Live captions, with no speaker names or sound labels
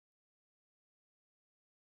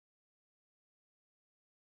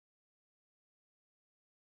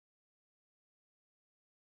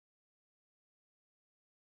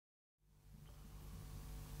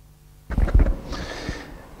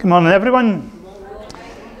Good morning, everyone.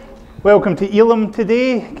 Welcome to Elam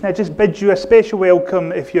today. Can I just bid you a special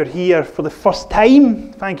welcome if you're here for the first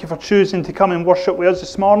time? Thank you for choosing to come and worship with us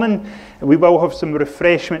this morning. We will have some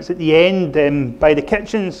refreshments at the end by the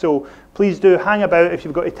kitchen, so please do hang about if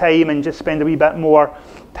you've got the time and just spend a wee bit more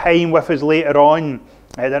time with us later on.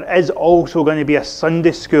 There is also going to be a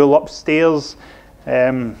Sunday school upstairs,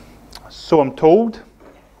 so I'm told.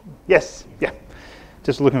 Yes, yeah.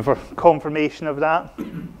 Just looking for confirmation of that.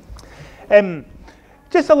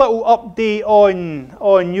 Just a little update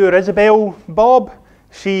on your Isabel, Bob.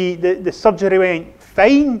 The surgery went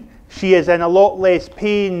fine. She is in a lot less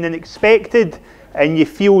pain than expected, and you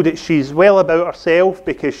feel that she's well about herself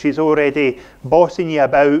because she's already bossing you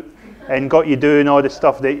about and got you doing all the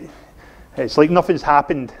stuff that it's like nothing's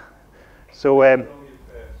happened. So,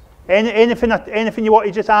 anything you want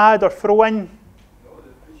to just add or throw in?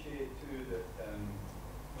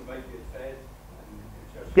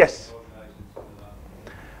 Yes.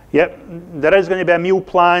 Yep, there is going to be a meal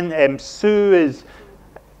plan. Sue is.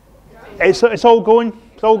 It's all going.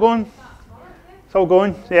 It's all going. It's all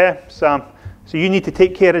going. Yeah. So you need to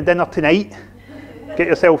take care of dinner tonight. Get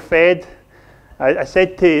yourself fed. I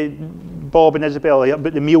said to Bob and Isabel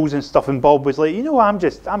about the meals and stuff, and Bob was like, you know, I'm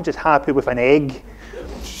just happy with an egg.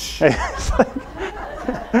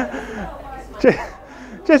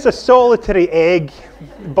 just a solitary egg.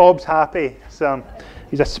 Bob's happy. So.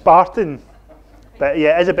 He's a Spartan. But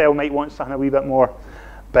yeah, Isabel might want something a wee bit more.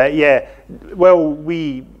 But yeah, well,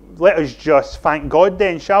 let us just thank God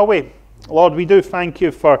then, shall we? Lord, we do thank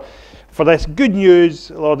you for this good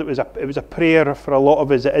news. Lord, it was a prayer for a lot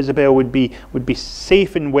of us that Isabel would be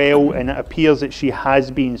safe and well, and it appears that she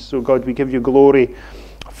has been. So God, we give you glory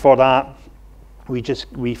for that.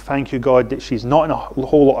 We thank you, God, that she's not in a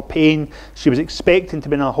whole lot of pain. She was expecting to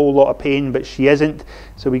be in a whole lot of pain, but she isn't.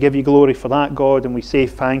 So we give you glory for that, God, and we say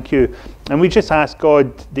thank you. And we just ask,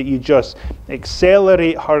 God, that you just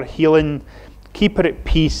accelerate her healing, keep her at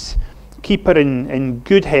peace, keep her in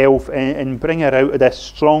good health, and bring her out of this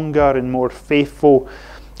stronger and more faithful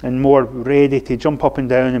and more ready to jump up and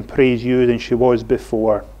down and praise you than she was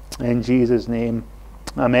before. In Jesus' name,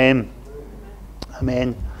 amen.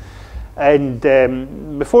 Amen. And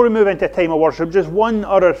before we move into a time of worship, just one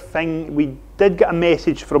other thing. We did get a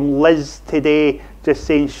message from Liz today just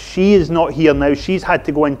saying she is not here now. She's had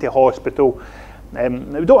to go into hospital.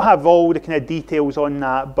 We don't have all the kind of details on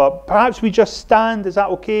that, but perhaps we just stand. Is that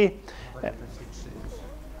okay?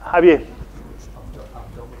 Have you?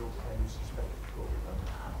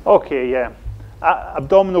 Okay, yeah.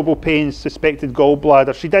 Abdominal pains, suspected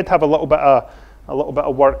gallbladder. She did have a little bit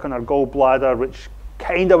of work on her gallbladder, which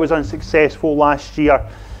kind of was unsuccessful last year,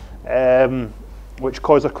 which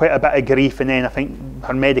caused her quite a bit of grief, and then I think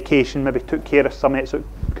her medication maybe took care of some of it, so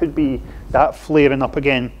it could be that flaring up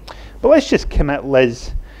again. But let's just commit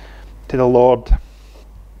Liz to the Lord.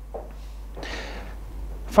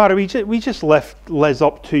 Father, we just lift Liz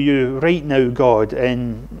up to you right now, God,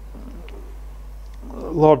 and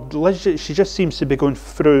Lord, Liz, she just seems to be going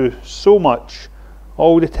through so much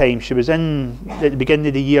all the time. She was in at the beginning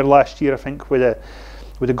of the year last year, I think, with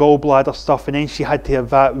the gallbladder stuff, and then she had to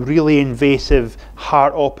have that really invasive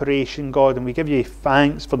heart operation, God, and we give you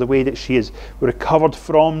thanks for the way that she has recovered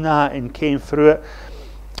from that and came through it.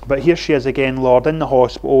 But here she is again, Lord, in the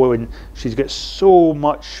hospital, and she's got so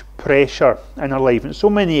much pressure in her life and so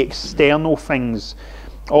many external things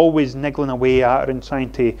always niggling away at her and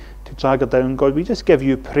trying to drag her down. God, we just give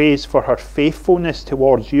you praise for her faithfulness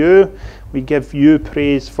towards you. We give you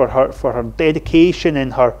praise for her dedication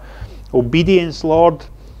and her obedience, Lord,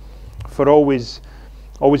 for always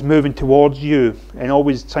moving towards you and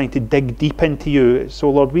always trying to dig deep into you. So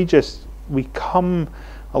Lord, we come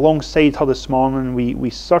alongside her this morning. We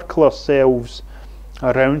circle ourselves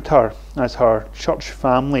around her as her church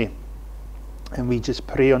family, and we just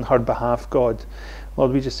pray on her behalf, God.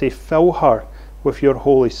 Lord, we just say, fill her with your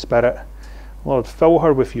Holy Spirit. Lord, fill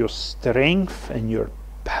her with your strength and your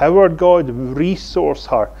power, God. Resource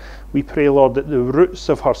her. We pray, Lord, that the roots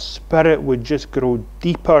of her spirit would just grow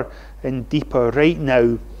deeper and deeper right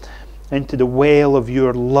now into the well of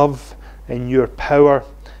your love and your power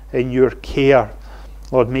and your care.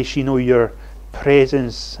 Lord, may she know your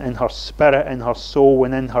presence in her spirit, in her soul,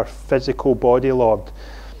 and in her physical body, Lord.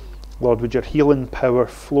 Lord, would your healing power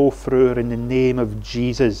flow through her in the name of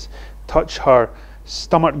Jesus. Touch her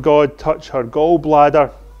stomach, God. Touch her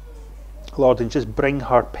gallbladder, Lord, and just bring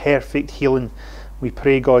her perfect healing. We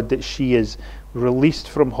pray, God, that she is released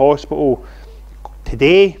from hospital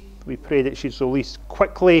today. We pray that she's released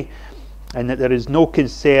quickly and that there is no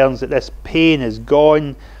concerns, that this pain is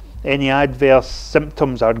gone, any adverse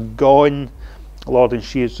symptoms are gone, Lord, and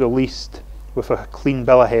she is released with a clean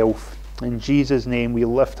bill of health. In Jesus' name, we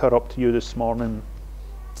lift her up to you this morning.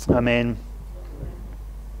 Amen.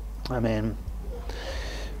 Amen.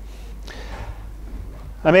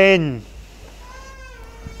 Amen.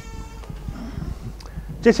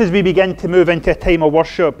 Just as we begin to move into a time of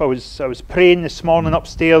worship, I was praying this morning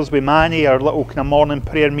upstairs with Manny, our little kind of morning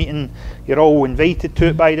prayer meeting. You're all invited to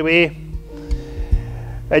it, by the way.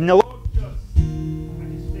 And the Lord just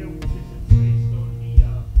felt this impressed on me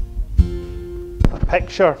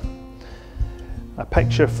a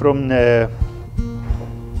picture from the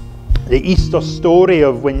Easter story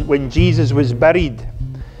of when Jesus was buried.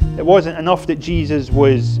 It wasn't enough that Jesus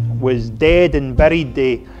was dead and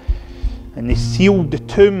buried. And they sealed the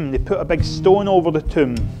tomb. They put a big stone over the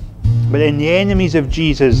tomb. But then the enemies of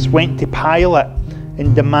Jesus went to Pilate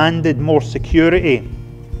and demanded more security.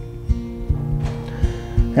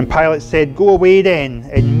 And Pilate said, "Go away then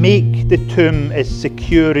and make the tomb as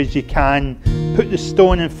secure as you can. Put the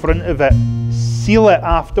stone in front of it, seal it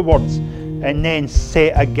afterwards, and then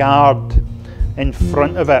set a guard in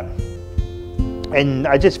front of it." And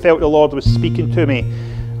I just felt the Lord was speaking to me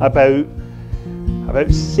about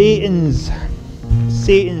Satan's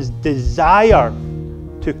desire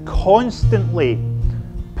to constantly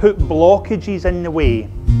put blockages in the way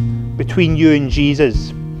between you and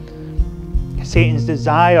Jesus. Satan's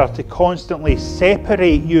desire to constantly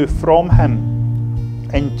separate you from him,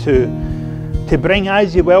 and to bring,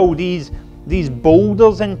 as you will, these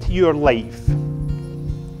boulders into your life,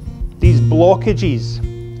 these blockages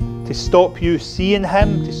to stop you seeing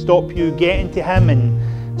him, to stop you getting to him. And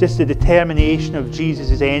just the determination of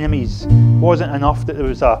Jesus' enemies wasn't enough that there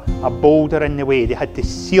was a boulder in the way. They had to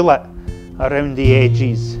seal it around the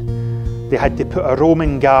edges. They had to put a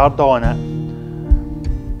Roman guard on it.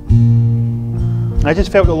 I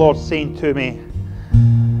just felt the Lord saying to me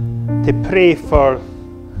to pray for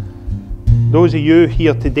those of you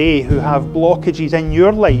here today who have blockages in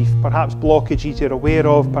your life, perhaps blockages you're aware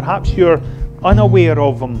of, perhaps you're unaware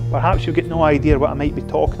of them, perhaps you've got no idea what I might be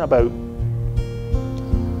talking about.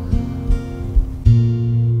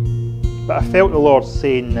 But I felt the Lord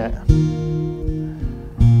saying that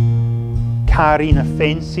carrying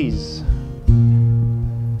offences,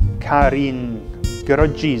 carrying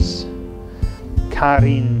grudges,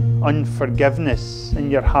 carrying unforgiveness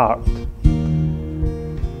in your heart,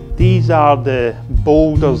 these are the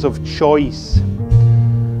boulders of choice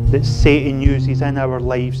that Satan uses in our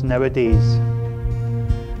lives nowadays.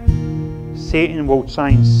 Satan will try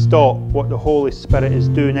and stop what the Holy Spirit is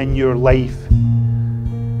doing in your life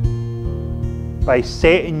by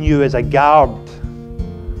setting you as a guard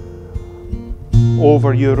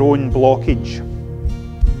over your own blockage,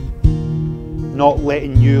 not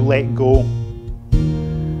letting you let go,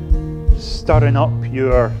 stirring up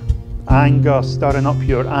your anger, stirring up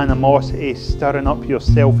your animosity, stirring up your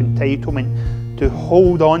self-entitlement, to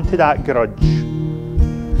hold on to that grudge,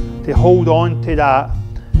 to hold on to that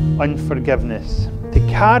unforgiveness, to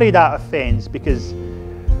carry that offence, because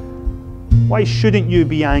why shouldn't you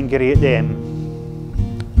be angry at them?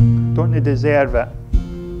 Don't they deserve it?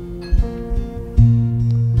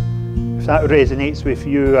 If that resonates with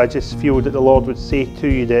you, I just feel that the Lord would say to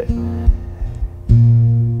you that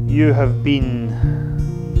you have been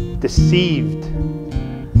deceived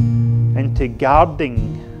into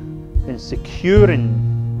guarding and securing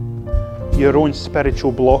your own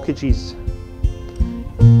spiritual blockages,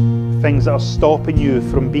 things that are stopping you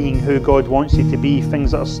from being who God wants you to be,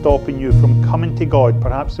 things that are stopping you from coming to God,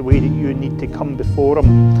 perhaps the way that you need to come before Him,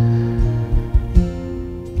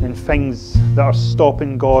 and things that are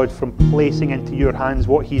stopping God from placing into your hands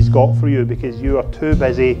what He's got for you because you are too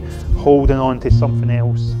busy holding on to something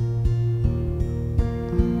else.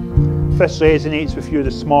 If this resonates with you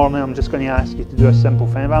this morning, I'm just going to ask you to do a simple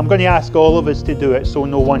thing. I'm going to ask all of us to do it so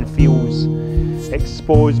no one feels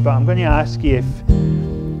exposed, but I'm going to ask you if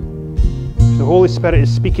the Holy Spirit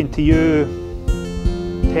is speaking to you,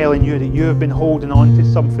 telling you that you have been holding on to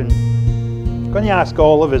something. I'm going to ask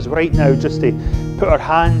all of us right now just to put our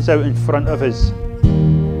hands out in front of us,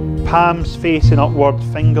 palms facing upward,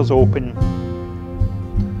 fingers open.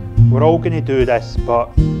 We're all going to do this,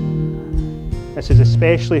 but this is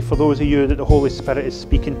especially for those of you that the Holy Spirit is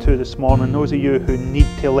speaking to this morning, those of you who need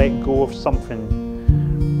to let go of something.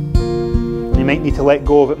 You might need to let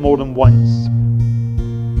go of it more than once.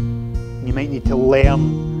 You might need to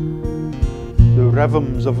learn the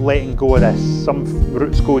rhythms of letting go of this. Some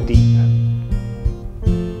roots go deep.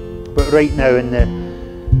 But right now, in the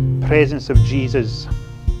presence of Jesus,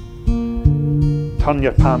 turn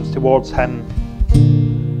your palms towards Him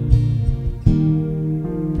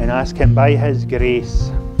and ask Him by His grace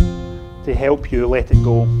to help you let it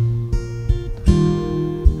go.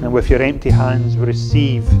 And with your empty hands,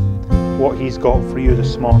 receive what He's got for you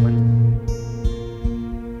this morning.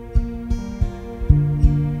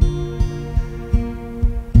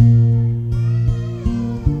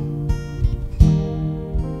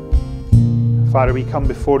 Father, we come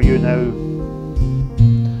before you now,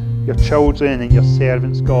 your children and your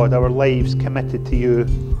servants, God, our lives committed to you.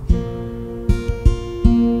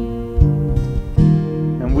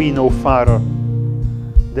 And we know, Father,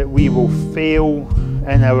 that we will fail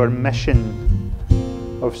in our mission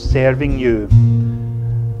of serving you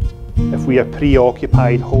if we are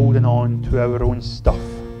preoccupied holding on to our own stuff.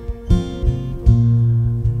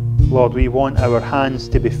 Lord, we want our hands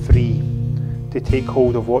to be free to take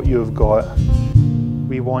hold of what you have got.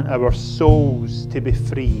 We want our souls to be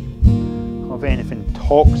free of anything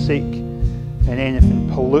toxic and anything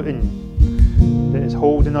polluting that is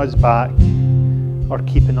holding us back or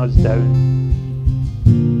keeping us down.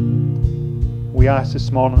 We ask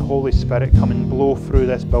this morning, Holy Spirit, come and blow through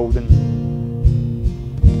this building.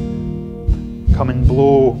 Come and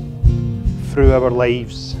blow through our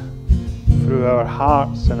lives, through our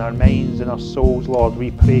hearts and our minds and our souls, Lord.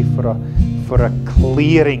 We pray for a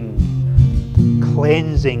clearing,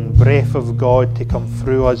 cleansing breath of God to come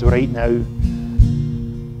through us right now,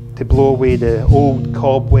 to blow away the old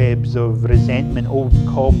cobwebs of resentment, old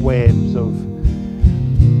cobwebs of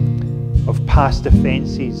past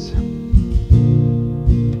offences.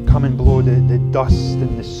 Come and blow the dust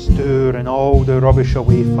and the stir and all the rubbish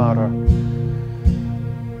away, Father,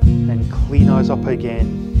 and clean us up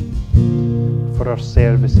again for our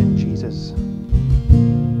service in Jesus.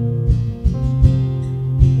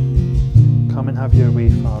 Come and have your way,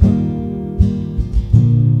 Father.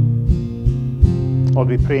 Lord,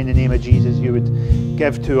 we pray in the name of Jesus you would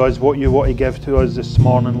give to us what you want to give to us this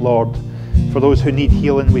morning, Lord. For those who need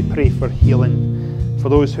healing, we pray for healing. For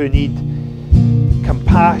those who need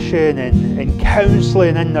compassion and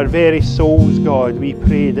counselling in their very souls, God, we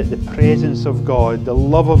pray that the presence of God, the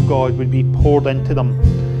love of God would be poured into them.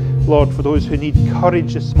 Lord, for those who need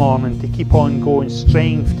courage this morning to keep on going,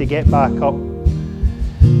 strength to get back up,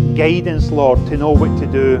 guidance, Lord, to know what to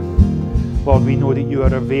do. Lord, we know that you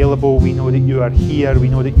are available, we know that you are here, we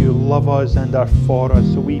know that you love us and are for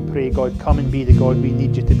us. So we pray, God, come and be the God we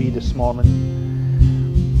need you to be this morning.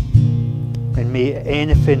 And may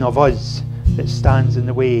anything of us that stands in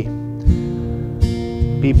the way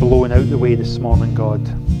be blown out the way this morning, God.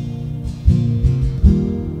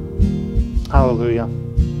 Hallelujah.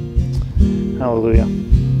 Hallelujah.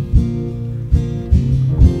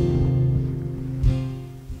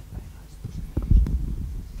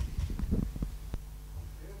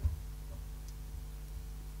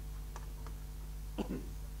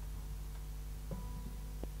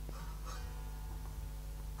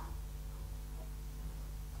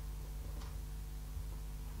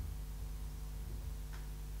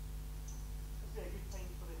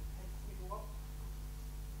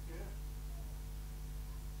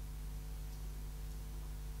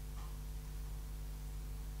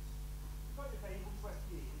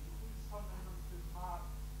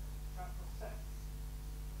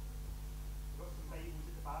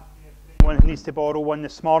 Needs to borrow one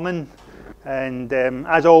this morning, and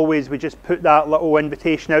as always we just put that little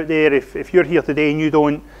invitation out there. If you're here today and you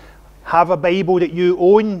don't have a Bible that you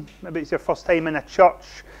own, maybe it's your first time in a church,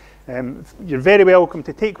 you're very welcome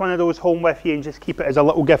to take one of those home with you and just keep it as a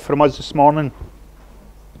little gift from us this morning.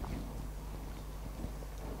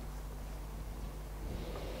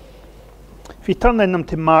 If you turn in them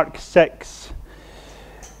to Mark 6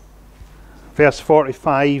 verse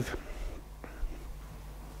 45.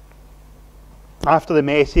 After the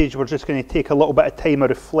message, we're just going to take a little bit of time of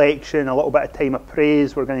reflection, a little bit of time of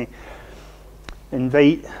praise. We're going to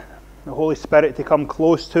invite the Holy Spirit to come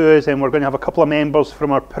close to us, and we're going to have a couple of members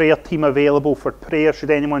from our prayer team available for prayer should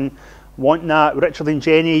anyone want that. Richard and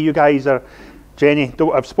Jenny, you guys are... Jenny,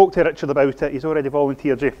 I've spoke to Richard about it. He's already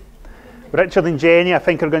volunteered you. Richard and Jenny, I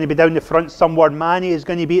think, are going to be down the front somewhere. Manny is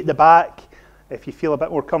going to be at the back. If you feel a bit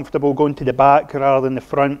more comfortable going to the back rather than the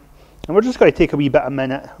front. And we're just going to take a wee bit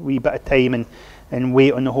of time and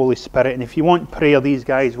wait on the Holy Spirit. And if you want prayer, these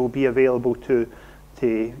guys will be available to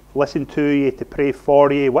listen to you, to pray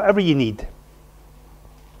for you, whatever you need.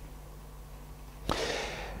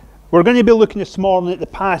 We're going to be looking this morning at the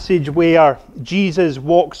passage where Jesus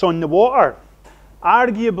walks on the water.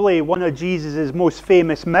 Arguably one of Jesus' most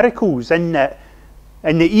famous miracles, in that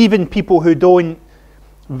even people who don't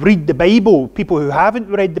read the Bible, people who haven't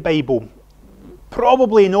read the Bible,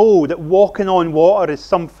 probably know that walking on water is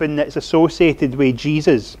something that's associated with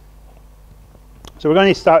Jesus. So we're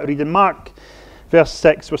going to start reading Mark Verse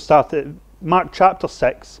 6, we'll start at Mark chapter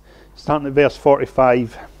 6, starting at verse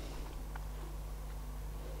 45.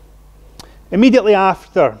 Immediately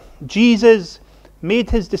after, Jesus made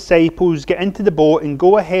his disciples get into the boat and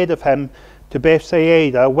go ahead of him to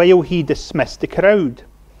Bethsaida while he dismissed the crowd.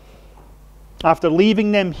 After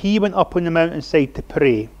leaving them, he went up on the mountainside to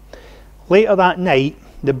pray. Later that night,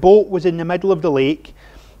 the boat was in the middle of the lake,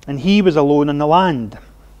 and he was alone on the land.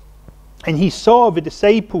 And he saw the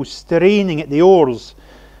disciples straining at the oars,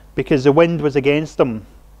 because the wind was against them.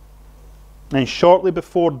 And shortly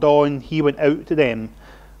before dawn, he went out to them,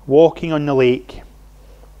 walking on the lake.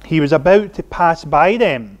 He was about to pass by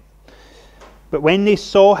them, but when they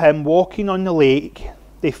saw him walking on the lake,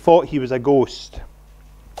 they thought he was a ghost.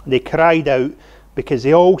 They cried out because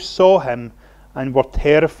they all saw him and were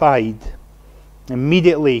terrified.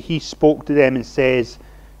 Immediately he spoke to them and says,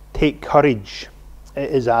 "Take courage,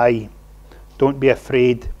 it is I. Don't be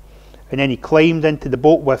afraid." And then he climbed into the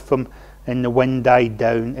boat with them, and the wind died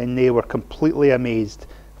down, and they were completely amazed,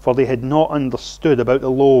 for they had not understood about the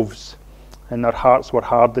loaves, and their hearts were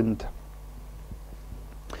hardened.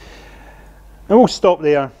 And we'll stop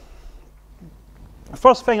there. The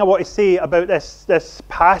first thing I want to say about this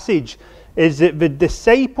passage is that the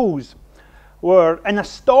disciples were in a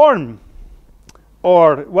storm,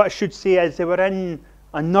 or what I should say is they were in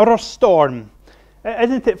another storm.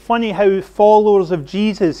 Isn't it funny how followers of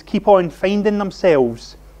Jesus keep on finding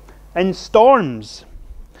themselves in storms?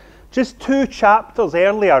 Just 2 chapters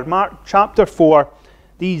earlier, Mark chapter 4,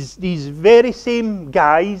 these very same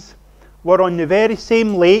guys were on the very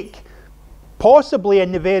same lake, possibly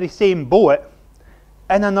in the very same boat,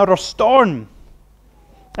 in another storm.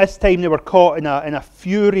 This time they were caught in a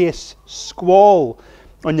furious squall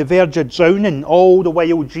on the verge of drowning, all the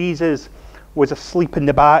while Jesus was asleep in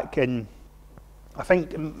the back. And I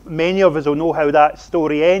think many of us will know how that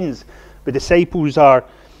story ends. The disciples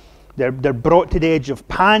they're brought to the edge of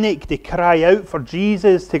panic. They cry out for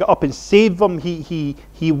Jesus to get up and save them.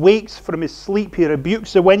 He wakes from his sleep. He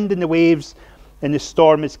rebukes the wind and the waves, and the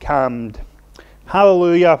storm is calmed.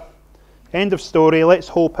 Hallelujah. End of story. Let's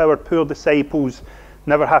hope our poor disciples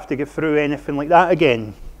never have to get through anything like that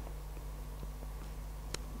again.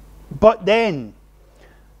 But then,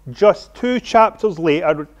 just 2 chapters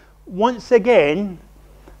later, once again,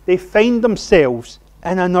 they find themselves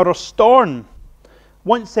in another storm.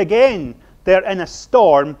 Once again, they're in a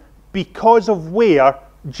storm because of where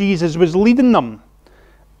Jesus was leading them.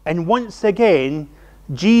 And once again,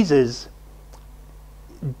 Jesus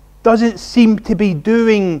doesn't seem to be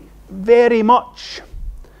doing very much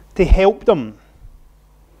to help them.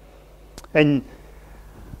 And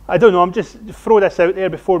I don't know, I'm just throw this out there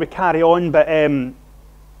before we carry on, but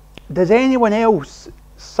does anyone else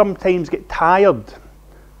sometimes get tired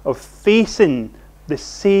of facing the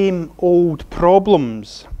same old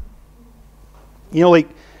problems? You know, like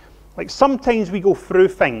sometimes we go through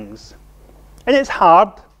things and it's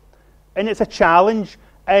hard and it's a challenge,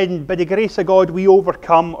 and by the grace of God we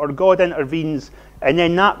overcome, or God intervenes, and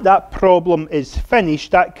then that problem is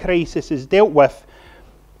finished, that crisis is dealt with,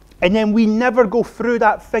 and then we never go through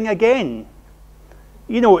that thing again.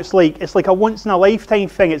 You know, it's like a once in a lifetime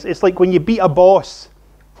thing. It's like when you beat a boss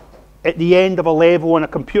at the end of a level in a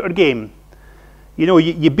computer game. You know,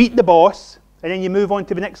 you beat the boss and then you move on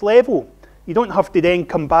to the next level. You don't have to then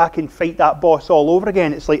come back and fight that boss all over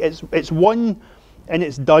again. It's like it's won and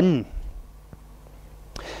it's done.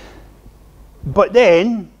 But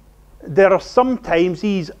then there are sometimes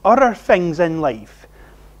these other things in life,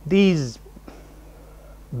 these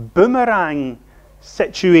boomerang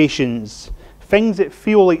situations, things that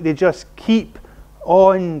feel like they just keep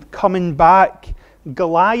on coming back,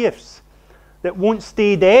 Goliaths that won't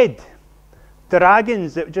stay dead,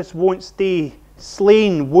 dragons that just won't stay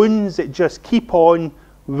slain, wounds that just keep on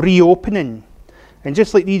reopening. And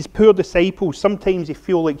just like these poor disciples, sometimes you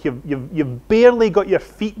feel like you've barely got your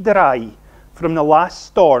feet dry from the last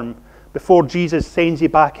storm before Jesus sends you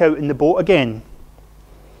back out in the boat again.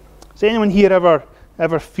 Does anyone here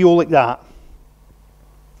ever feel like that?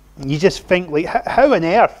 You just think, like, how on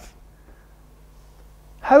earth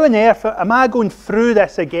am I going through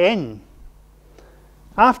this again?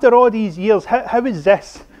 After all these years, how is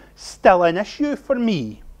this still an issue for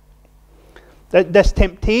me? This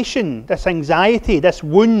temptation, this anxiety, this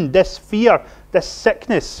wound, this fear, this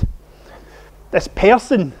sickness, this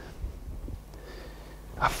person.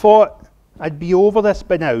 I thought I'd be over this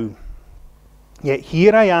by now. Yet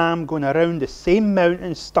here I am, going around the same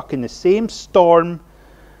mountain, stuck in the same storm,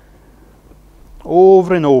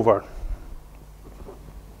 over and over.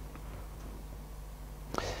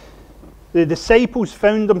 The disciples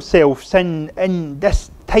found themselves in this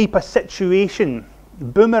type of situation,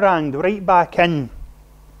 boomeranged right back in.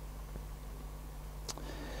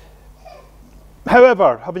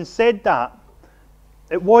 However, having said that,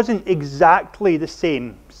 it wasn't exactly the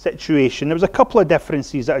same situation. There was a couple of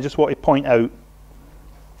differences that I just want to point out.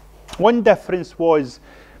 One difference was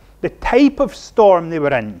the type of storm they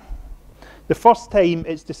were in. The first time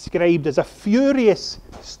it's described as a furious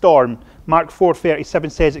storm. Mark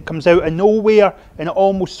 4:37 says it comes out of nowhere and it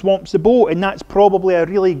almost swamps the boat, and that's probably a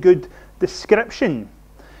really good description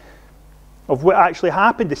of what actually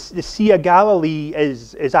happened. The Sea of Galilee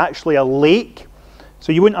is actually a lake,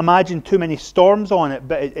 so you wouldn't imagine too many storms on it,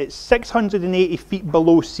 but it's 680 feet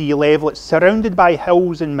below sea level. It's surrounded by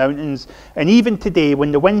hills and mountains, and even today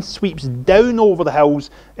when the wind sweeps down over the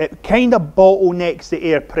hills, it kind of bottlenecks the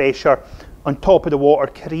air pressure on top of the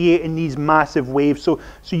water, creating these massive waves. So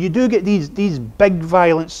you do get these big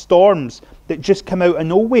violent storms that just come out of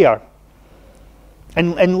nowhere.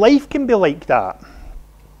 And life can be like that.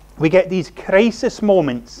 We get these crisis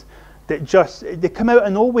moments that they come out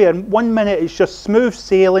of nowhere. And 1 minute it's just smooth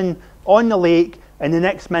sailing on the lake, and the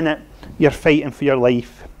next minute you're fighting for your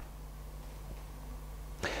life.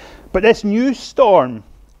 But this new storm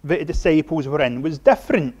that the disciples were in was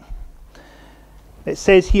different. It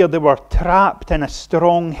says here they were trapped in a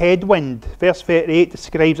strong headwind. Verse 38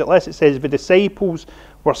 describes it this. It says the disciples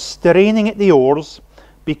were straining at the oars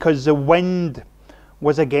because the wind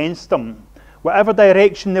was against them. Whatever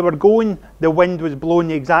direction they were going, the wind was blowing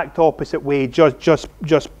the exact opposite way, just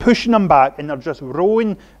pushing them back, and they're just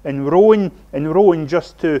rowing and rowing and rowing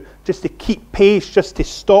just to keep pace, just to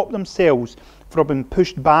stop themselves from being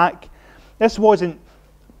pushed back. This wasn't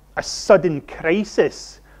a sudden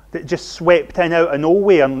crisis that just swept in out of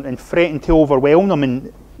nowhere and threatened to overwhelm them,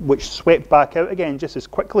 and which swept back out again just as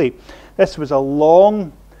quickly. This was a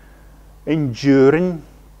long, enduring,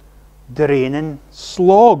 draining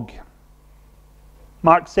slog.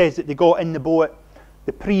 Mark says that they got in the boat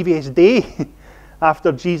the previous day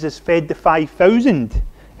after Jesus fed the 5,000,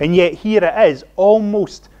 and yet here it is,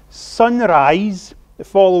 almost sunrise the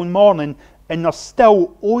following morning, and they're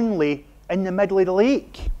still only in the middle of the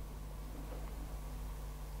lake.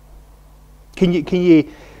 Can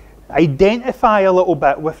you identify a little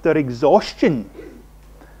bit with their exhaustion?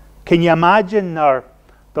 Can you imagine their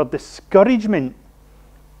discouragement,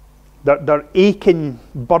 their aching,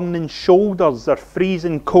 burning shoulders, their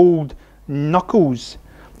freezing cold knuckles?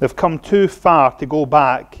 They've come too far to go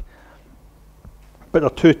back, but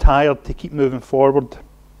they're too tired to keep moving forward.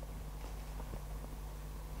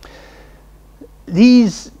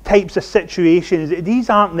 These types of situations,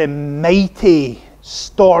 these aren't the mighty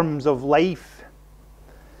storms of life.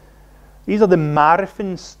 These are the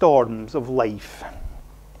marathon storms of life.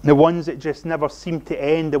 The ones that just never seem to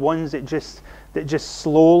end, the ones that just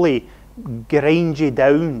slowly grind you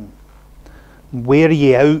down, wear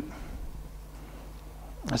you out.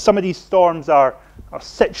 Some of these storms are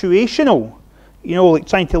situational, like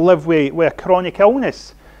trying to live with a chronic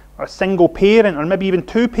illness, or a single parent, or maybe even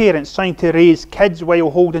two parents trying to raise kids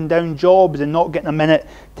while holding down jobs and not getting a minute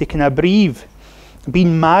to kind of breathe.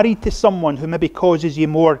 Being married to someone who maybe causes you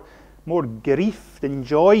more grief than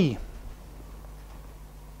joy.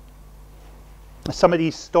 Some of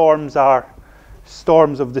these storms are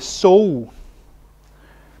storms of the soul,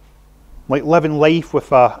 like living life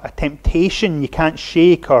with a temptation you can't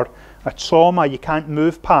shake, or a trauma you can't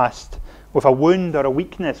move past, with a wound or a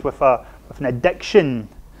weakness, with an addiction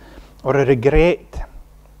or a regret.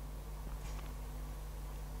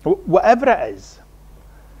 Whatever it is,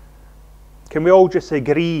 can we all just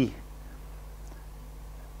agree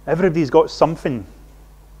everybody's got something?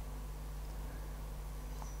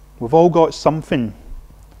 We've all got something,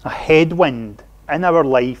 a headwind in our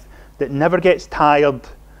life that never gets tired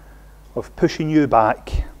of pushing you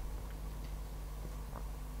back.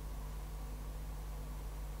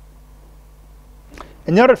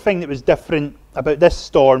 And the other thing that was different about this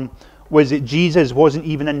storm was that Jesus wasn't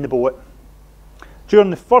even in the boat. During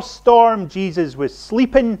the first storm, Jesus was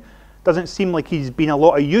sleeping. Doesn't seem like he's been a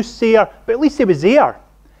lot of use there, but at least he was there.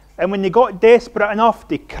 And when they got desperate enough,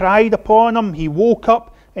 they cried upon him. He woke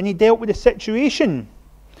up and he dealt with the situation.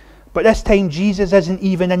 But this time, Jesus isn't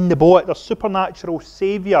even in the boat. The supernatural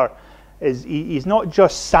Saviour he's not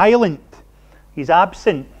just silent, he's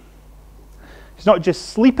absent. He's not just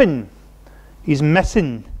sleeping, he's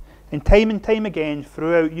missing. And time again,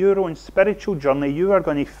 throughout your own spiritual journey, you are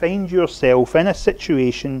going to find yourself in a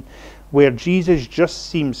situation where Jesus just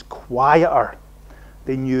seems quieter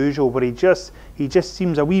than usual, where he just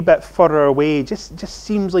seems a wee bit further away. Just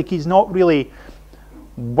seems like he's not really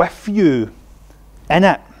with you in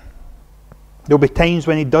it. There'll be times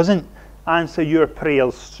when he doesn't answer your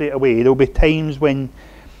prayers straight away. There'll be times when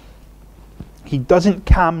he doesn't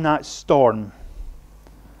calm that storm.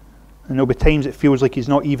 And there'll be times it feels like he's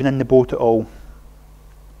not even in the boat at all.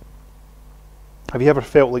 Have you ever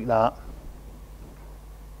felt like that?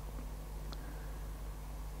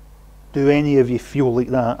 Do any of you feel like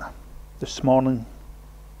that this morning?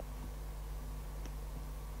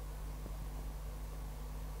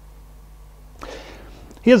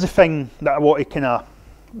 Here's the thing that I want to kind of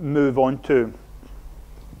move on to.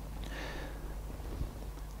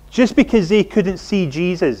 Just because they couldn't see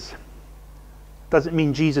Jesus doesn't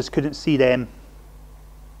mean Jesus couldn't see them.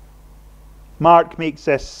 Mark makes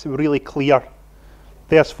this really clear.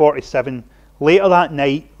 Verse 47, later that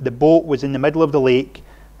night the boat was in the middle of the lake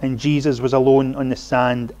and Jesus was alone on the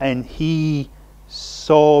sand, and he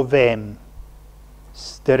saw them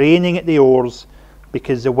straining at the oars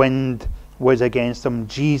because the wind was against them.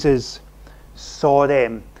 Jesus saw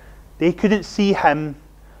them. They couldn't see him,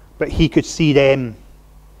 but he could see them.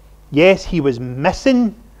 Yes, he was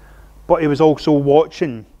missing, but he was also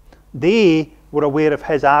watching. They were aware of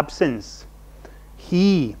his absence.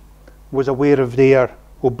 He was aware of their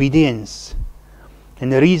obedience.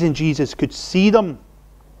 And the reason Jesus could see them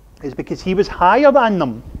is because he was higher than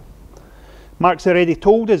them. Mark's already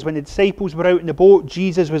told us when the disciples were out in the boat,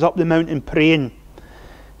 Jesus was up the mountain praying.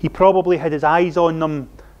 He probably had his eyes on them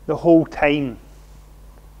the whole time.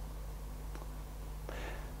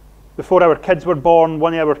 Before our kids were born,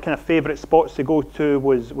 one of our kind of favourite spots to go to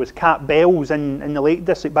was Cat Bells in the Lake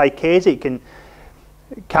District by Keswick. And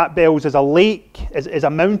Cat Bells is a lake, is a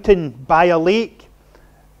mountain by a lake,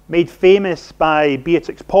 made famous by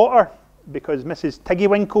Beatrix Potter, because Mrs.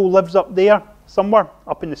 Tiggywinkle lives up there somewhere,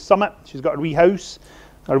 up in the summit. She's got a wee house,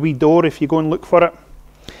 or a wee door if you go and look for it.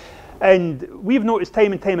 And we've noticed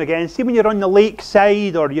time and time again, see when you're on the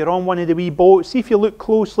lakeside or you're on one of the wee boats, see if you look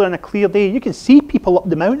closely on a clear day, you can see people up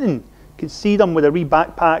the mountain. You can see them with their wee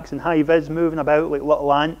backpacks and high vis moving about like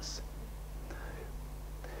little ants.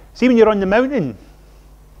 See when you're on the mountain,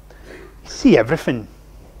 you see everything.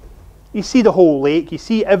 You see the whole lake, you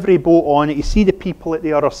see every boat on it, you see the people at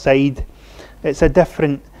the other side. It's a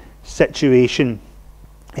different situation.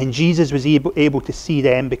 And Jesus was able to see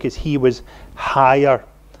them because he was higher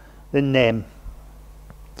than them.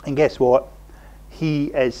 And guess what? He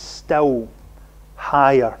is still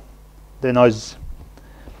higher than us.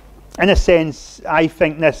 In a sense, I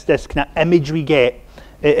think this kind of image we get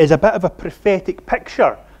is a bit of a prophetic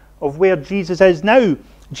picture of where Jesus is now.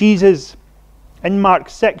 Jesus, in Mark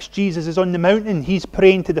 6, Jesus is on the mountain. He's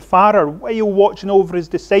praying to the Father while watching over his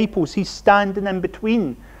disciples. He's standing in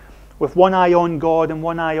between with one eye on God and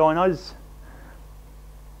one eye on us.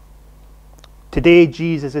 Today,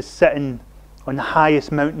 Jesus is sitting on the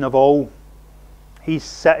highest mountain of all. He's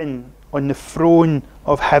sitting on the throne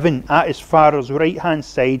of heaven at his Father's right-hand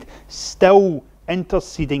side, still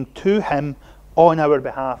interceding to him on our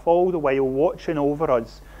behalf, all the while watching over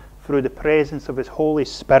us through the presence of his Holy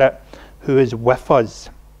Spirit who is with us.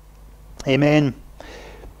 Amen.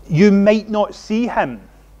 You might not see him,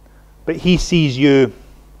 but he sees you.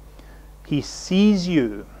 He sees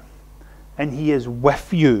you, and he is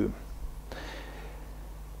with you.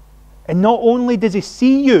 And not only does he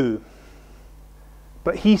see you,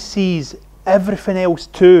 but he sees everything else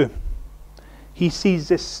too. He sees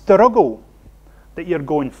the struggle that you're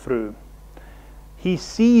going through. He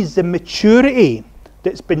sees the maturity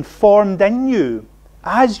that's been formed in you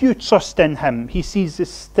as you trust in him. He sees the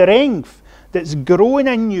strength that's growing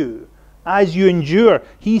in you as you endure.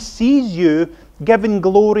 He sees you giving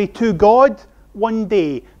glory to God one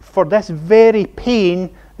day for this very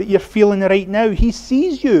pain that you're feeling right now. He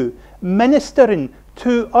sees you ministering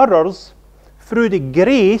to others through the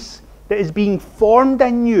grace that is being formed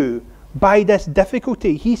in you by this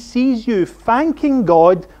difficulty. He sees you thanking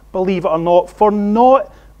God, believe it or not, for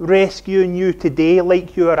not rescuing you today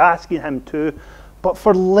like you are asking him to, but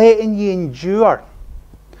for letting you endure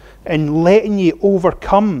and letting you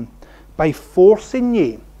overcome by forcing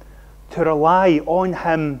you to rely on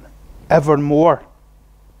him evermore.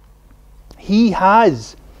 He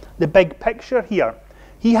has the big picture here.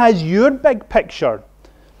 He has your big picture.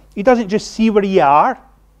 He doesn't just see where you are.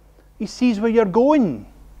 He sees where you're going.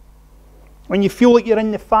 When you feel like you're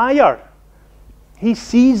in the fire, he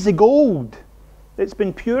sees the gold that's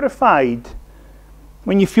been purified.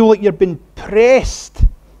 When you feel like you're being pressed,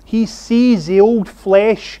 he sees the old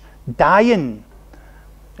flesh dying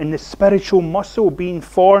and the spiritual muscle being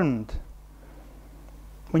formed.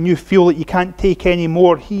 When you feel that you can't take any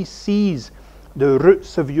more, he sees the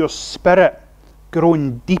roots of your spirit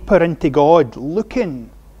growing deeper into God, looking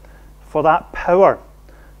for that power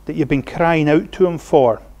that you've been crying out to him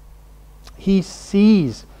for. He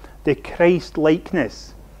sees the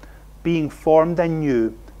Christ-likeness being formed in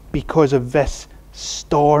you because of this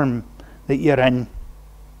storm that you're in.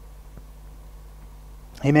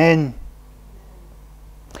 Amen.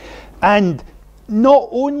 And not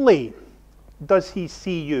only does he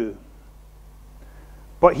see you,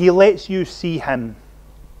 but he lets you see him.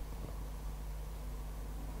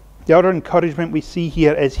 The other encouragement we see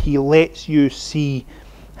here is he lets you see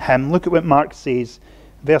him. Look at what Mark says,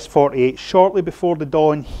 verse 48. Shortly before the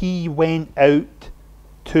dawn, he went out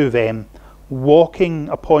to them, walking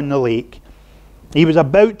upon the lake. He was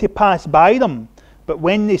about to pass by them, but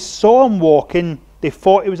when they saw him walking, they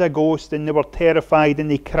thought he was a ghost, and they were terrified,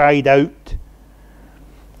 and they cried out.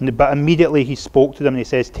 But immediately he spoke to them, and he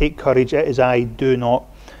says, "Take courage, it is I, do not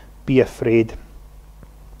be afraid."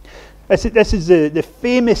 This is the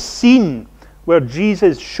famous scene where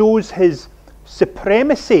Jesus shows his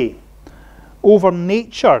supremacy over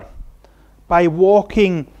nature by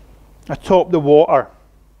walking atop the water.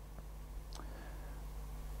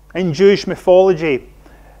 In Jewish mythology,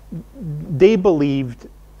 they believed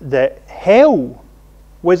that hell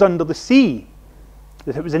was under the sea,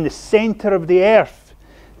 that it was in the centre of the earth.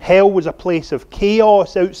 Hell was a place of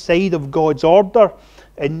chaos outside of God's order,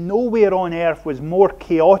 and nowhere on earth was more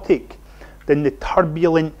chaotic than the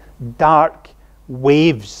turbulent, dark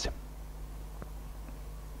waves.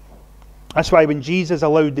 That's why when Jesus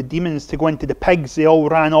allowed the demons to go into the pigs, they all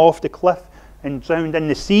ran off the cliff and drowned in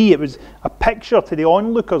the sea. It was a picture to the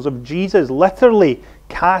onlookers of Jesus literally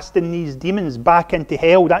casting these demons back into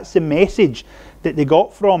hell. That's the message that they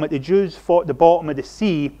got from it. The Jews thought the bottom of the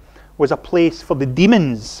sea was a place for the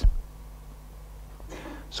demons.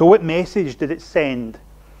 So what message did it send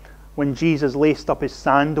when Jesus laced up his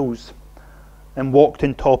sandals and walked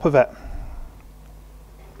on top of it?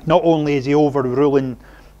 Not only is he overruling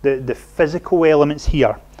the physical elements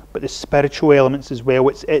here, but the spiritual elements as well.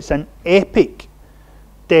 It's an epic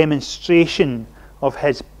demonstration of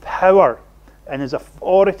his power and his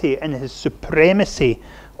authority and his supremacy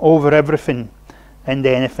over everything and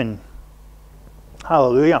anything.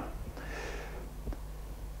 Hallelujah.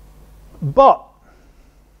 But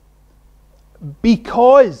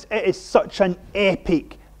because it is such an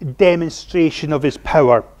epic demonstration of his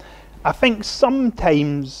power, I think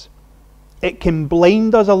sometimes it can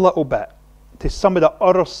blind us a little bit to some of the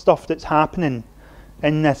other stuff that's happening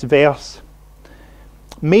in this verse.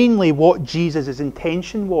 Mainly what Jesus'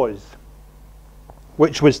 intention was,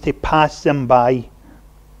 which was to pass them by.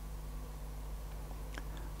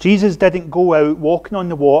 Jesus didn't go out walking on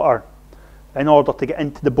the water in order to get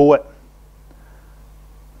into the boat.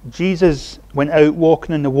 Jesus went out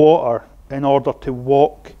walking on the water in order to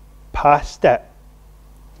walk past it.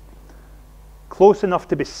 Close enough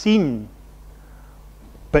to be seen,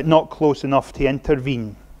 but not close enough to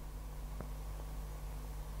intervene.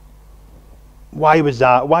 Why was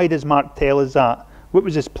that? Why does Mark tell us that? What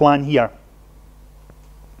was his plan here?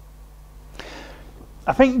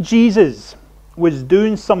 I think Jesus was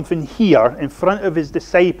doing something here in front of his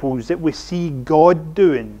disciples that we see God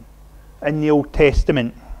doing in the Old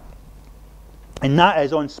Testament. And that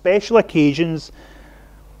is, on special occasions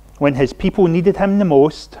when his people needed him the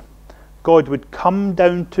most, God would come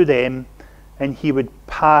down to them and he would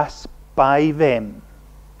pass by them.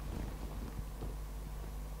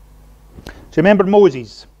 Do you remember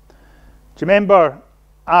Moses? Do you remember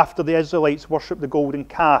after the Israelites worshipped the golden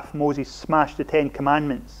calf, Moses smashed the 10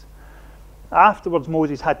 Commandments? Afterwards,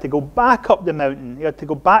 Moses had to go back up the mountain. He had to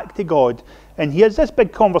go back to God. And he has this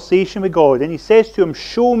big conversation with God. And he says to him,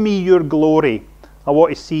 "Show me your glory. I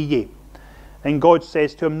want to see you." And God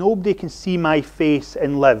says to him, "Nobody can see my face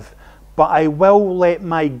and live, but I will let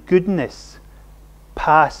my goodness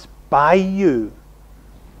pass by you."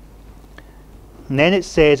 And then it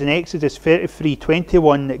says in Exodus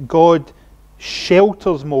 33:21 that God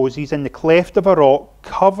shelters Moses in the cleft of a rock,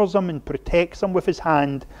 covers him and protects him with his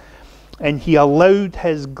hand, and he allowed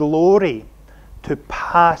his glory to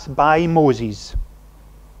pass by Moses.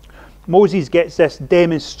 Moses gets this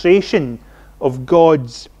demonstration of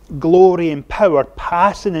God's glory and power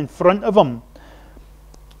passing in front of him,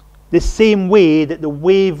 the same way that the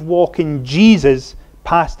wave-walking Jesus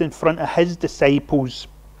passed in front of his disciples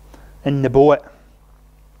in the boat.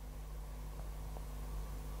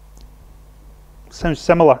 Sounds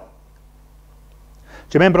similar. Do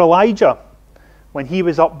you remember Elijah when he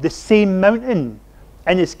was up the same mountain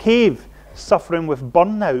in his cave, suffering with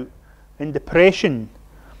burnout and depression?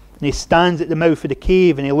 And he stands at the mouth of the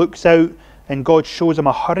cave and he looks out, and God shows him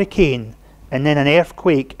a hurricane, and then an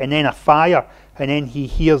earthquake, and then a fire, and then he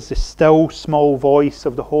hears the still small voice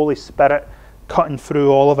of the Holy Spirit cutting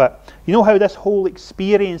through all of it. You know how this whole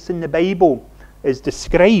experience in the Bible is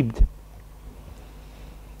described?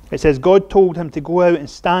 It says God told him to go out and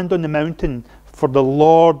stand on the mountain, for the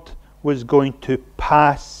Lord was going to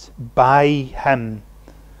pass by him.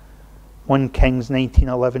 1 Kings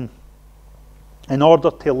 19:11. In order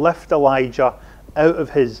to lift Elijah out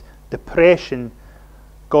of his depression,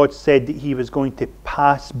 God said that he was going to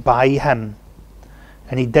pass by him.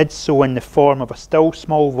 And he did so in the form of a still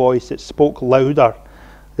small voice that spoke louder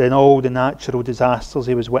than all the natural disasters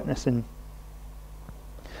he was witnessing.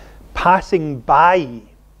 Passing by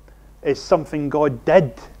is something God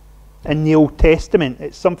did in the Old Testament.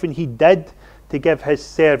 It's something he did to give his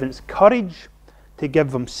servants courage, to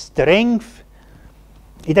give them strength.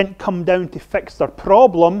 He didn't come down to fix their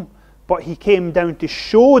problem, but he came down to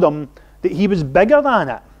show them that he was bigger than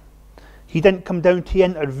it. He didn't come down to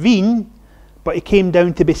intervene, but he came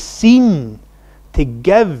down to be seen, to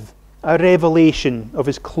give a revelation of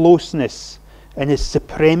his closeness and his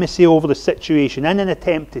supremacy over the situation in an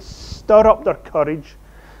attempt to stir up their courage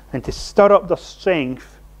and to stir up their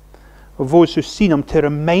strength of those who've seen him, to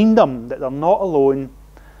remind them that they're not alone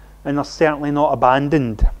and they're certainly not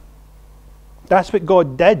abandoned. That's what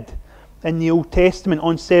God did in the Old Testament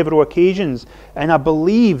on several occasions, and I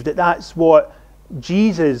believe that that's what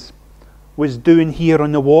Jesus was doing here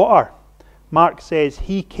on the water. Mark says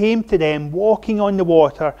he came to them walking on the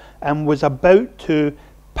water and was about to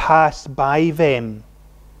pass by them.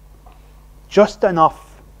 Just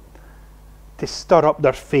enough to stir up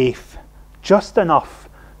their faith. Just enough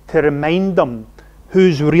to remind them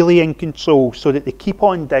who's really in control, so that they keep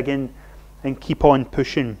on digging and keep on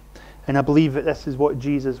pushing. And I believe that this is what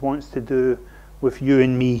Jesus wants to do with you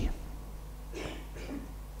and me.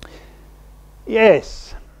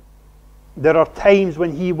 Yes, there are times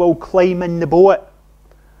when he will climb in the boat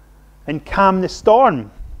and calm the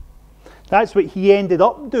storm. That's what he ended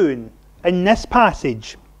up doing in this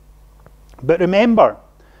passage. But remember,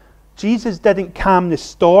 Jesus didn't calm the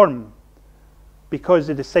storm because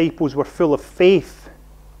the disciples were full of faith.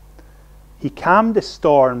 He calmed the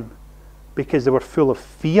storm because they were full of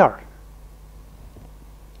fear.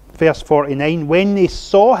 Verse 49, when they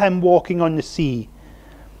saw him walking on the sea,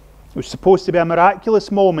 it was supposed to be a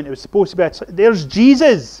miraculous moment. It was supposed to be, there's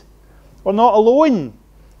Jesus. We're not alone.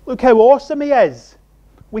 Look how awesome he is.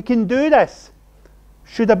 We can do this.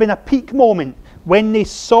 Should have been a peak moment. When they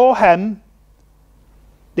saw him,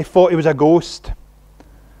 they thought he was a ghost.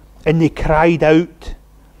 And they cried out,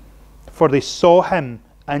 for they saw him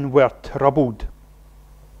and were troubled.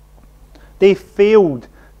 They failed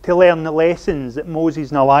to learn the lessons that Moses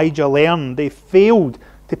and Elijah learned. They failed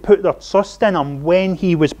to put their trust in him when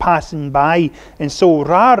he was passing by. And so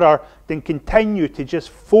rather than continue to just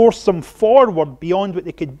force them forward beyond what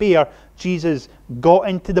they could bear, Jesus got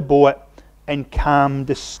into the boat and calmed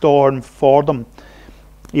the storm for them.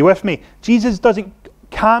 Are you with me? Jesus doesn't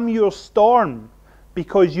calm your storm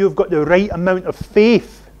because you've got the right amount of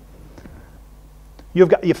faith.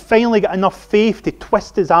 You've finally got enough faith to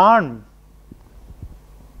twist his arm.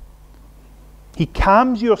 He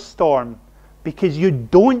calms your storm because you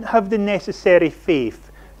don't have the necessary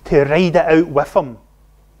faith to ride it out with him.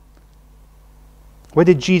 What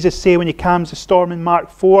did Jesus say when he calms the storm in Mark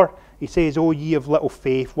 4? He says, "O ye of little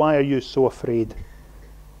faith, why are you so afraid?"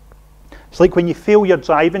 It's like when you fail your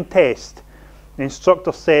driving test, the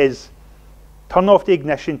instructor says, "Turn off the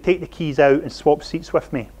ignition, take the keys out and swap seats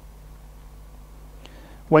with me."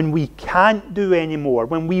 When we can't do anymore,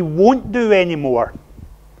 when we won't do anymore,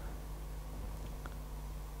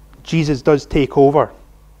 Jesus does take over.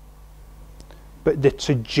 But the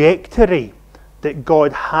trajectory that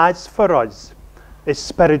God has for us is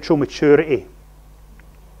spiritual maturity.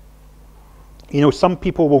 You know, some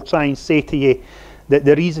people will try and say to you that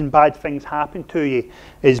the reason bad things happen to you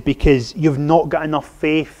is because you've not got enough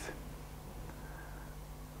faith.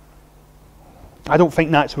 I don't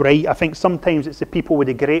think that's right. I think sometimes it's the people with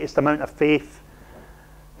the greatest amount of faith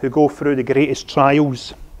who go through the greatest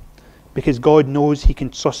trials, because God knows he can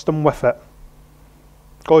trust them with it.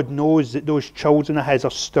 God knows that those children of his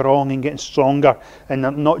are strong and getting stronger, and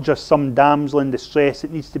they're not just some damsel in distress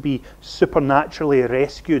that needs to be supernaturally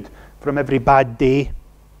rescued from every bad day.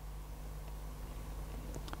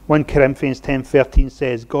 1 Corinthians 10:13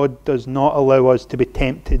 says, God does not allow us to be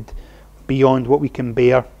tempted beyond what we can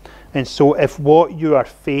bear. And so if what you are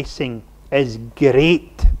facing is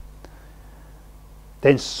great,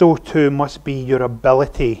 then so too must be your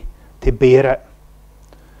ability to bear it.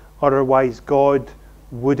 Otherwise, God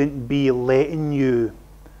wouldn't be letting you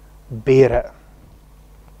bear it.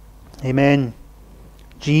 Amen.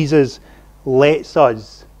 Jesus lets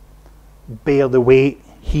us bear the weight.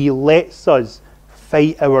 He lets us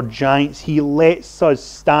fight our giants. He lets us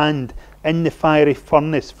stand in the fiery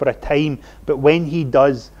furnace for a time. But when He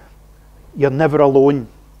does, you're never alone.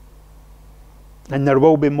 And there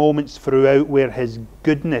will be moments throughout where His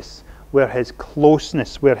goodness, where His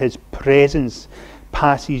closeness, where His presence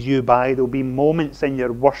passes you by. There'll be moments in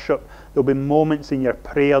your worship, there'll be moments in your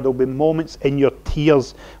prayer, there'll be moments in your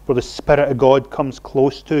tears where the Spirit of God comes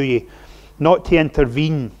close to you. Not to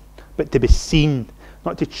intervene, but to be seen.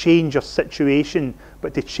 Not to change your situation,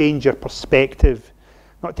 but to change your perspective.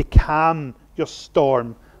 Not to calm your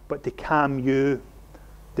storm, but to calm you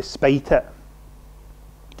despite it.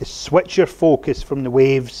 To switch your focus from the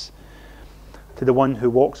waves to the one who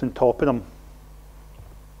walks on top of them.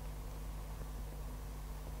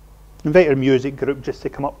 Invite our music group just to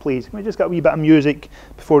come up, please. Can we just get a wee bit of music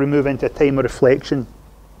before we move into a time of reflection?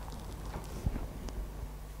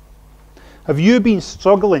 Have you been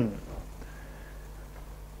struggling,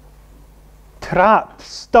 trapped,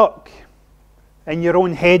 stuck in your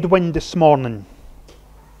own headwind this morning?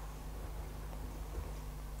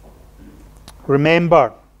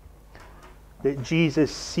 Remember that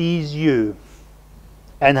Jesus sees you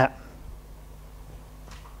in it.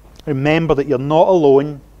 Remember that you're not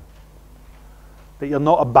alone, that you're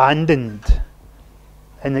not abandoned,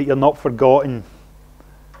 and that you're not forgotten.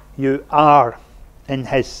 You are in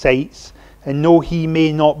His sights. And though He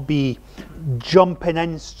may not be jumping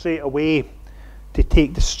in straight away to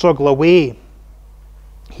take the struggle away,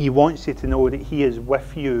 He wants you to know that He is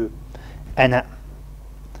with you in it.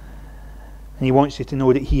 And He wants you to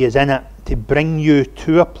know that He is in it to bring you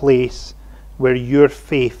to a place where your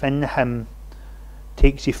faith in Him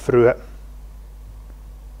takes you through it.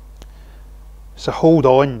 So hold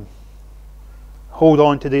on. Hold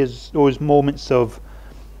on to those moments of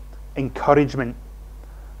encouragement.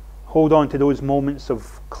 Hold on to those moments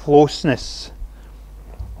of closeness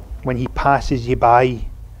when He passes you by.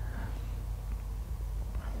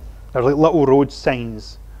 They're like little road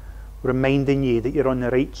signs reminding you that you're on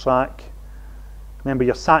the right track. Remember,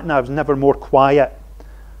 your sat-nav's never more quiet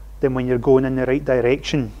than when you're going in the right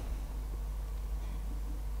direction.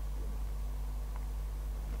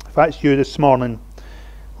 If that's you this morning,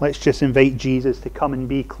 let's just invite Jesus to come and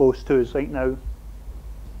be close to us right now.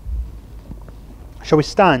 Shall we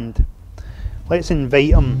stand? Let's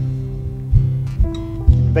invite Him.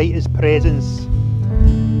 Invite His presence.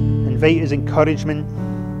 Invite His encouragement.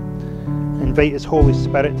 Invite His Holy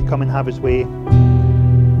Spirit to come and have His way.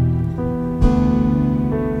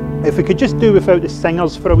 If we could just do without the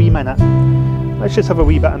singers for a wee minute. Let's just have a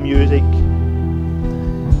wee bit of music.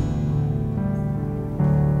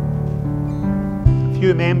 A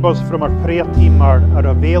few members from our prayer team are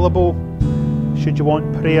available should you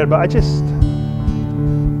want prayer, but I just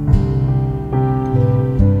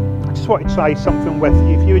want to try something with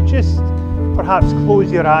you. If you would just perhaps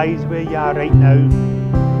close your eyes where you are right now.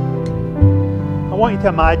 I want you to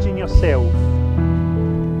imagine yourself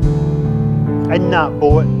in that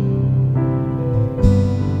boat.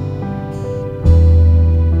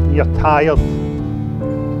 You're tired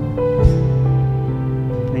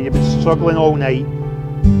and you've been struggling all night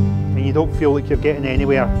and you don't feel like you're getting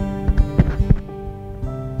anywhere.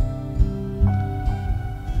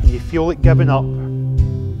 And you feel like giving up.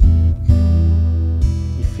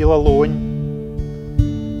 You feel alone.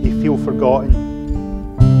 You feel forgotten.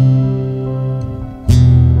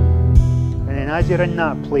 And then as you're in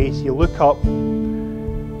that place, you look up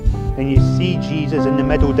and you see Jesus in the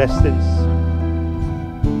middle distance,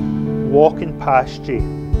 walking past you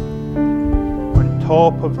on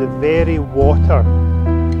top of the very water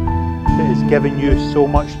that has given you so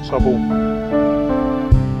much trouble.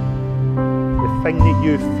 The thing that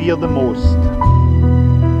you fear the most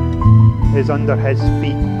is under His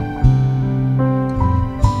feet,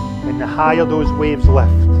 and the higher those waves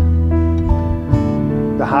lift,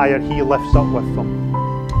 the higher He lifts up with them.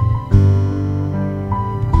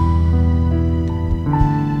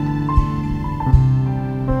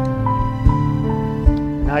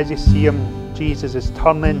 As you see Him, Jesus is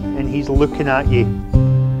turning and He's looking at you,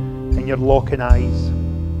 and you're locking eyes.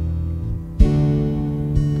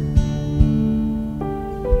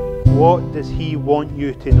 What does He want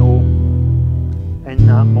you to know in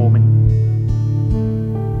that moment?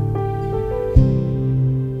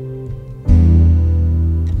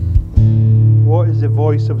 What is the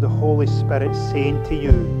voice of the Holy Spirit saying to you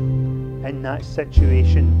in that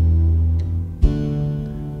situation?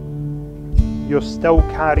 You're still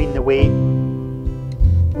carrying the weight.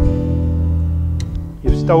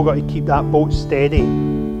 You've still got to keep that boat steady.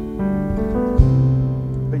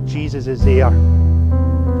 But Jesus is there.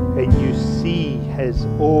 And you see His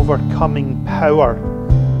overcoming power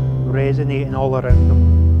resonating all around them.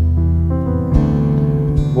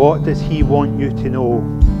 What does He want you to know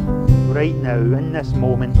right now, in this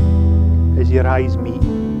moment, as your eyes meet?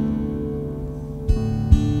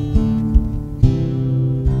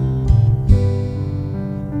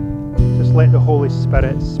 Just let the Holy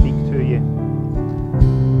Spirit speak to you.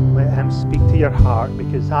 Let Him speak to your heart,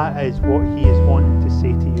 because that is what He is wanting to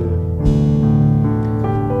say to you.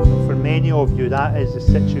 For many of you, that is the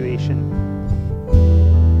situation.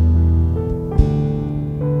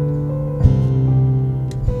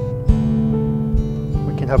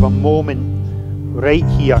 We can have a moment right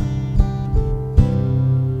here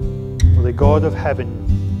where the God of heaven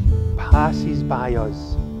passes by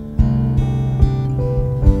us.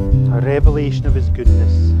 A revelation of His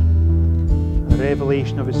goodness, a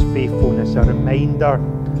revelation of His faithfulness, a reminder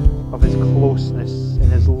of His closeness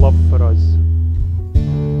and His love for us.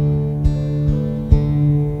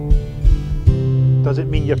 Doesn't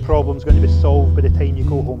mean your problem's going to be solved by the time you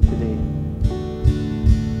go home today.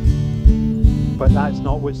 But that's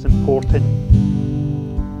not what's important.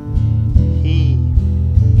 He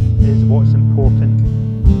is what's important.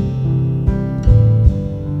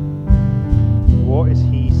 What is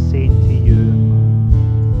He saying to you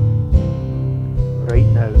right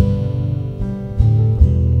now?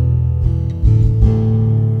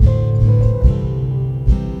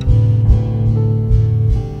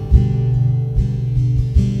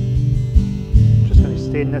 Just going to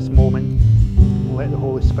stay in this moment and let the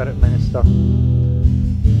Holy Spirit minister.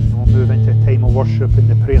 And we'll move into a time of worship, and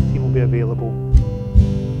the prayer team will be available.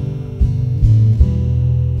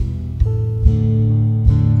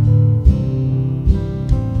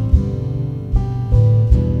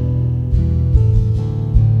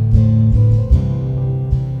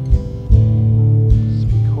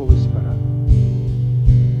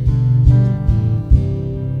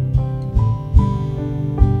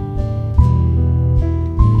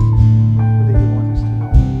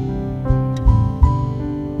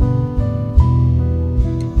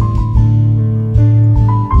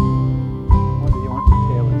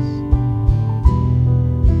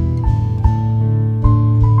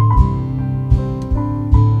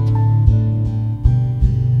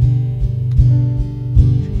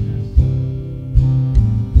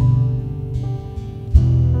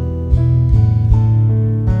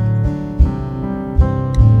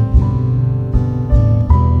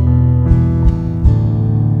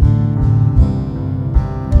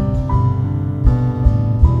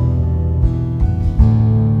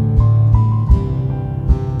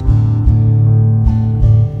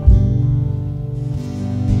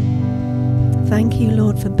 Thank you,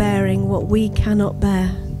 Lord, for bearing what we cannot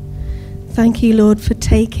bear. Thank you, Lord, for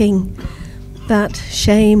taking that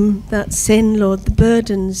shame, that sin, Lord, the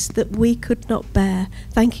burdens that we could not bear.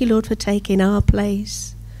 Thank you, Lord, for taking our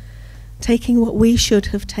place, taking what we should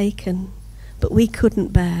have taken, but we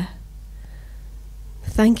couldn't bear.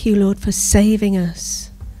 Thank you, Lord, for saving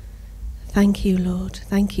us. Thank you, Lord.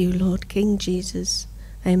 Thank you, Lord, King Jesus.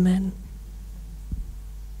 Amen.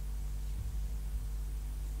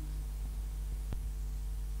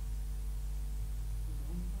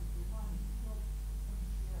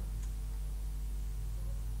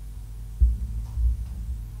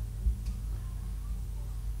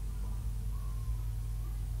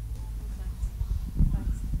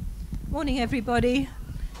 Morning, everybody.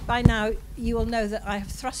 By now, you will know that I have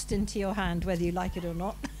thrust into your hand, whether you like it or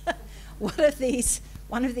not, one of these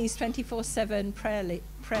 24/7 prayer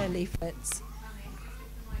leaflets.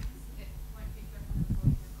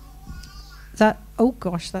 Oh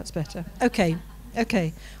gosh, that's better. Okay.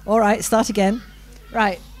 All right, start again.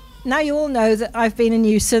 Right. Now you all know that I've been a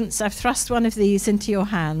nuisance. I've thrust one of these into your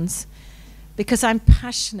hands because I'm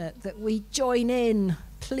passionate that we join in.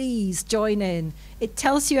 Please join in. It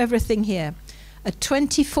tells you everything here. A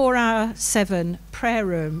 24/7 prayer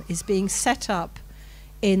room is being set up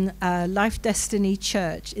in Life Destiny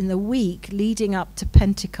Church in the week leading up to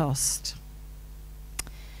Pentecost.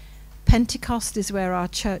 Pentecost is where our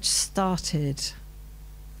church started,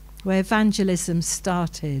 where evangelism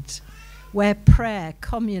started, where prayer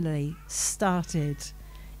communally started.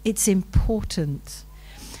 It's important.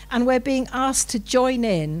 And we're being asked to join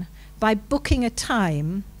in by booking a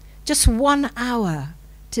time, just 1 hour,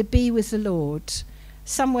 to be with the Lord,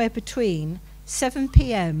 somewhere between 7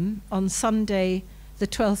 p.m. on Sunday the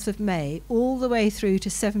 12th of May, all the way through to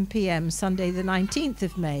 7 p.m. Sunday the 19th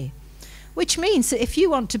of May, which means that if you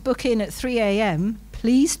want to book in at 3 a.m.,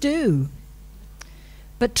 please do.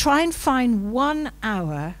 But try and find 1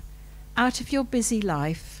 hour out of your busy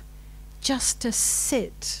life just to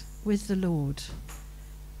sit with the Lord.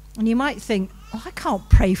 And you might think, oh, I can't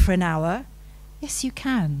pray for an hour. Yes, you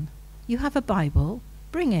can. You have a Bible,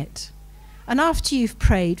 bring it. And after you've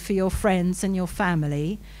prayed for your friends and your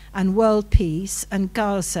family and world peace and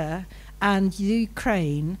Gaza and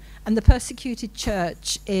Ukraine and the persecuted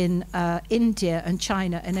church in India and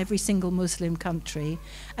China and every single Muslim country,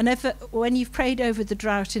 and when you've prayed over the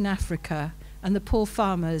drought in Africa and the poor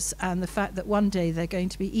farmers and the fact that one day there are going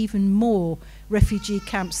to be even more refugee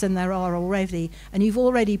camps than there are already, and you've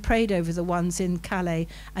already prayed over the ones in Calais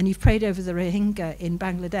and you've prayed over the Rohingya in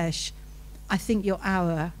Bangladesh, I think your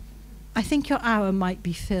hour might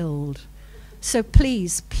be filled. So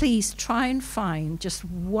please, please try and find just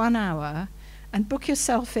 1 hour and book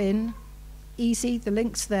yourself in. Easy, the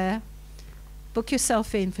link's there. Book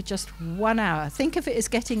yourself in for just 1 hour. Think of it as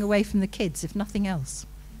getting away from the kids, if nothing else.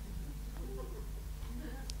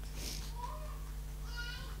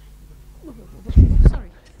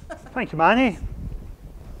 Sorry. Thank you, Manny.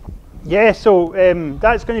 Yeah, so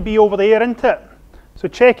that's going to be over there, isn't it? So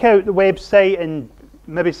check out the website, and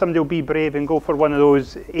maybe somebody will be brave and go for one of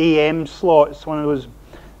those AM slots, one of those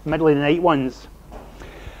middle of the night ones.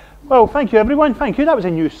 Well, thank you, everyone. Thank you. That was a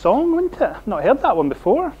new song, wasn't it? I've not heard that one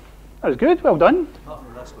before. That was good. Well done. Apart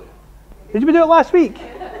from last week. Did we do it last week?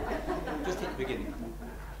 Just at the beginning.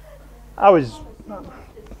 I was...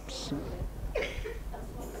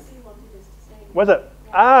 Was it?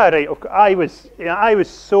 Ah, right. I was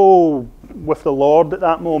so with the Lord at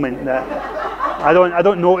that moment that I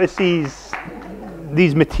don't notice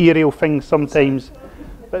these material things sometimes.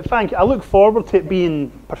 But thank you. I look forward to it being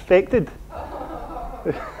perfected.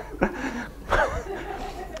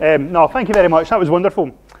 No, thank you very much. That was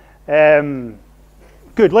wonderful. Good.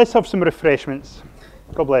 Let's have some refreshments.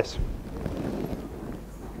 God bless.